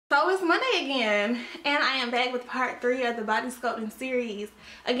Monday again, and I am back with part 3 of the body sculpting series.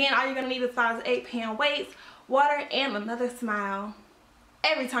 Again, all you're going to need is 5 to 8 pound weights, water, and another smile.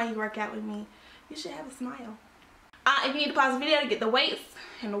 Every time you work out with me, you should have a smile. If you need to pause the video to get the weights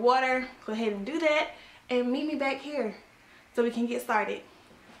and the water, go ahead and do that, and meet me back here so we can get started.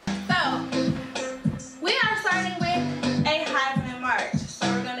 So, we are starting with a Heisman march. So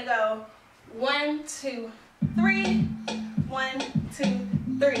we're going to go 1, 2, 3, 1, 2,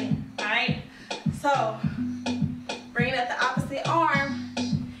 3. Alright? So, bring up the opposite arm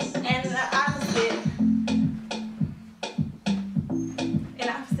and the opposite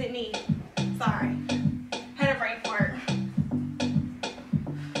knee. Sorry. Had a brain fart.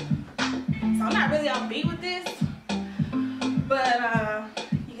 So I'm not really on beat with this, but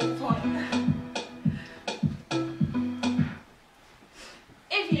you get the point.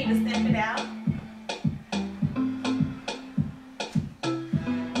 If you need to step it out.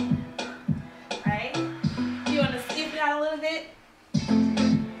 Alright? You want to skip it out a little bit?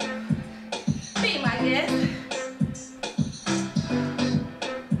 Be my guest.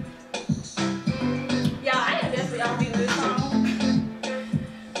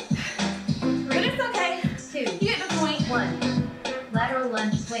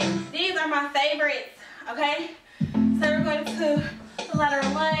 These are my favorites, okay? So we're going to the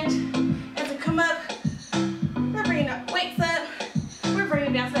lateral lunge. As we come up, we're bringing our weights up. We're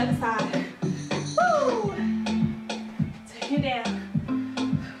bringing it down to the other side. Woo! Take it down.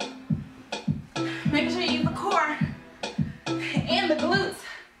 Making sure you use the core and the glutes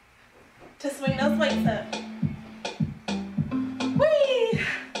to swing those weights up. Whee!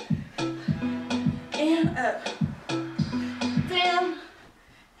 And up. Down.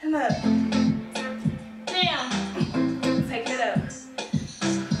 And up. Down. Take it up.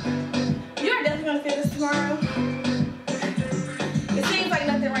 You are definitely going to feel this tomorrow. It seems like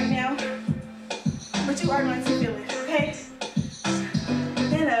nothing right now, but you are going to feel it, okay?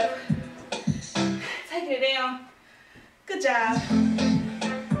 And up. Taking it down. Good job.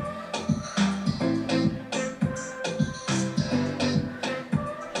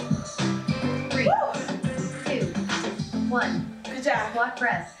 Good job. Squat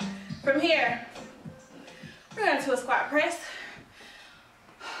press. From here, we're going to do a squat press.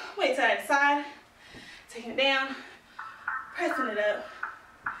 Weight side to side. Taking it down. Pressing it up.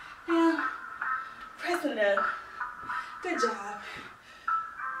 Down. Pressing it up. Good job.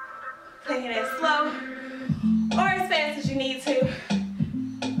 Taking it slow or as fast as you need to.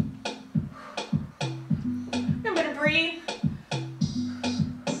 Remember to breathe.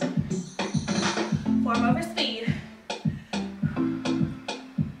 Form over speed.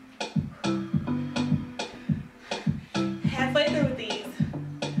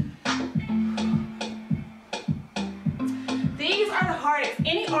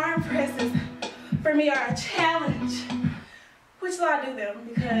 Any arm presses for me are a challenge, which is why I do them,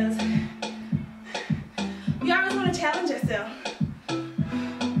 because you always want to challenge yourself.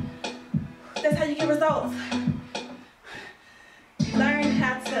 That's how you get results. You learn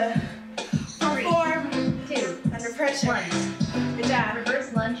how to perform 2, under pressure. 1. Good job.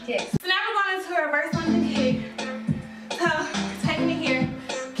 Reverse lunge kick. So now we're going into a reverse lunge and kick. So taking it here,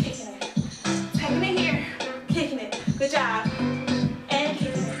 kicking it. Taking it here, kicking it. Good job.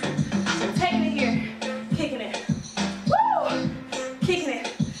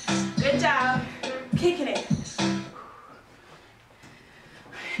 Kicking it.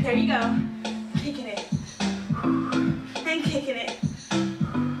 There you go. Kicking it. And kicking it.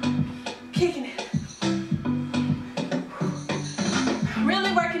 Kicking it.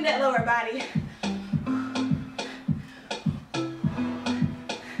 Really working that lower body.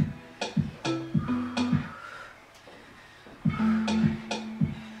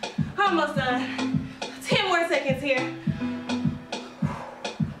 Almost done. 10 more seconds here.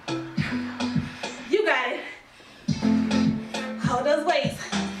 You got it. Hold those weights.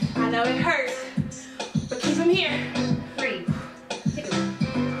 I know it hurts, but keep them here. 3, 2,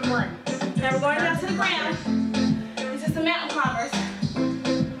 1. Now we're going down to the ground. This is the mountain climbers.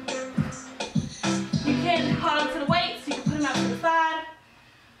 You can hold on to the weights. You can put them out to the side.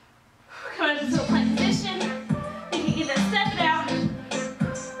 Come into a plank position. You can either step it out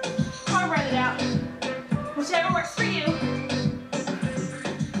or run it out. Whichever works for you.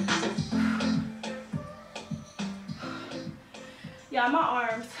 Y'all, my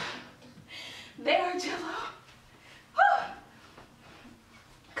arms, they are jello. Whew.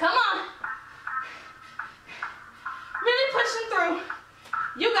 Come on.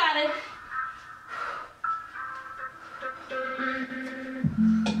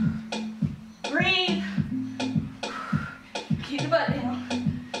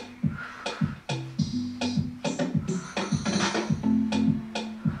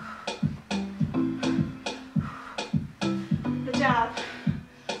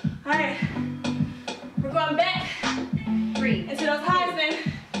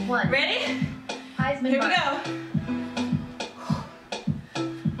 1. Ready? Heisman Here we mark. go.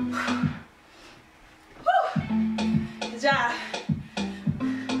 Woo. Good job.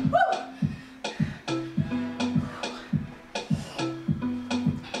 Woo.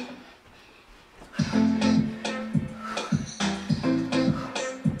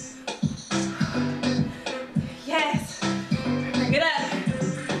 Yes. Bring it up.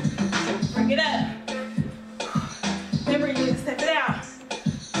 Bring it up. Remember, you can step it out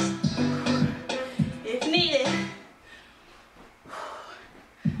if needed.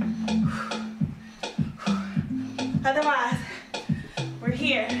 Otherwise, we're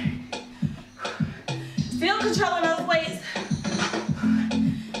here. Still controlling those weights.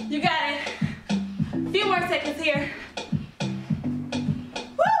 You got it. A few more seconds here.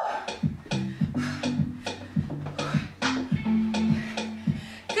 Woo!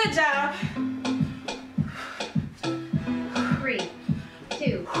 Good job. 3,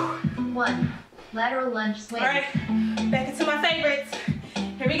 2, 1. Lateral lunge swing. All right, back into my favorites.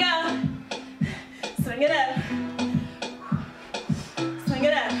 Here we go. Swing it up. Swing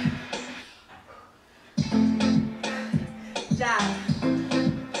it up. Good job.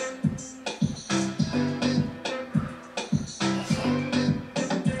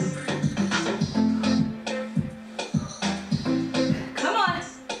 Come on.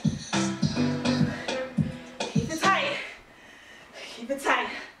 Keep it tight. Keep it tight.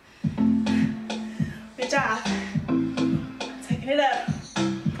 Good job. Taking it up.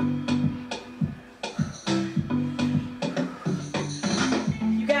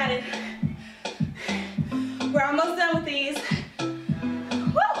 You got it. We're almost done with these.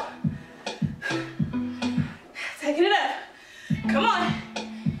 Woo! Taking it up. Come on.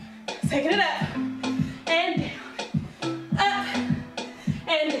 Taking it up. And down. Up.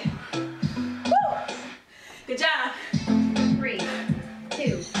 And down. Woo! Good job. 3,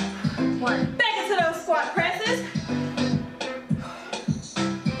 2, 1. Back into those squat presses.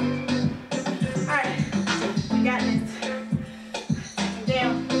 All right, you got this. Taking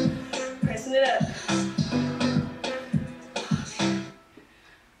down, pressing it up.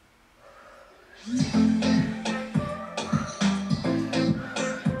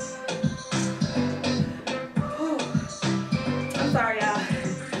 Whew. I'm sorry, y'all.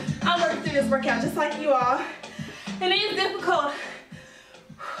 I'm working through this workout just like you all, and it is difficult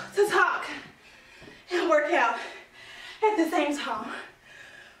to talk and work out at the same time.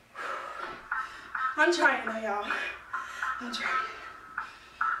 I'm trying though, y'all. I'm trying.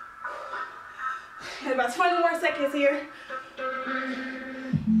 Got about 20 more seconds here.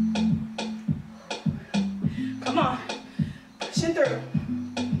 Come on. Pushing through.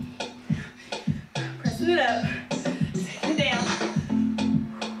 Pressing it up. Taking it down.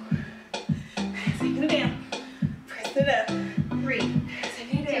 Taking it down. Pressing it up. 3,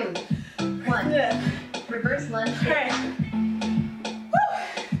 Taking it down. 2, Pressing 1. it up. Reverse lunge All kick. right.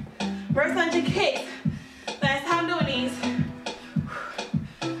 Woo. Reverse lunge and kicks. Last time doing these.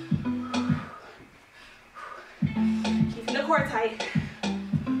 Keeping the core tight.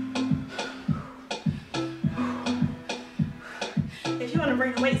 If you want to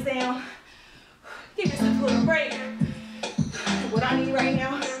bring the weights down, give yourself a little break. What I need right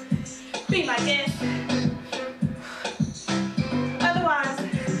now, be my guest. Otherwise,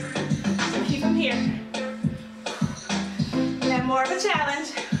 keep them here. You have more of a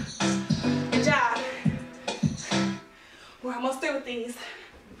challenge. Good job. We're almost through with these.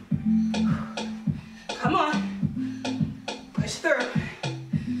 Come on. Push through.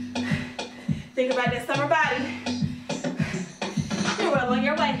 Think about that summer body. You're well on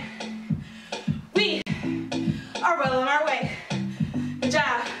your way. We are well on our way. Good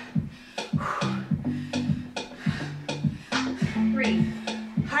job. 3,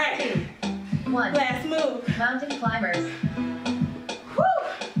 All right. 2, 1. Last move. Mountain climbers. Woo!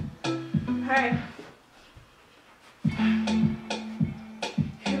 All right.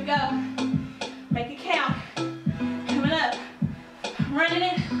 Here we go. Make it count. Coming up. Running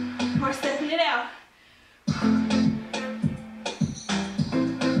it or stepping it out.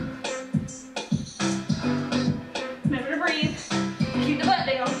 Remember to breathe. Keep the butt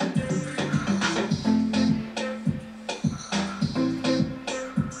down.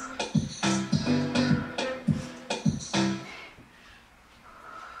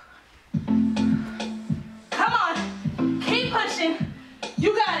 Come on. Keep pushing.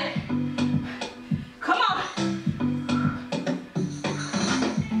 You got it. Come on.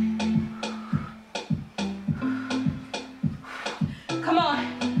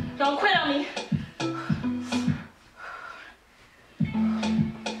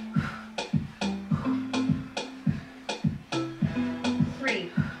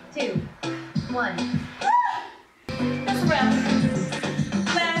 1. That's a wrap.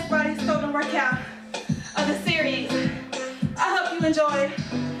 Last body sculpting workout of the series. I hope you enjoyed.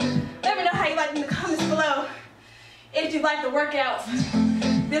 Let me know how you like in the comments below. If you like the workouts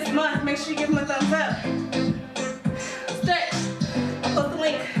this month, make sure you give them a thumbs up. Stretch. I'll post the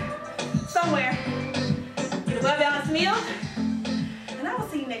link somewhere. Get a well-balanced meal. And I will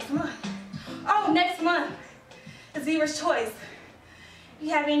see you next month. Oh, next month is viewer's choice. If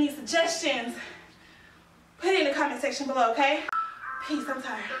you have any suggestions, put it in the comment section below, okay? Peace, I'm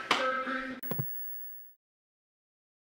tired.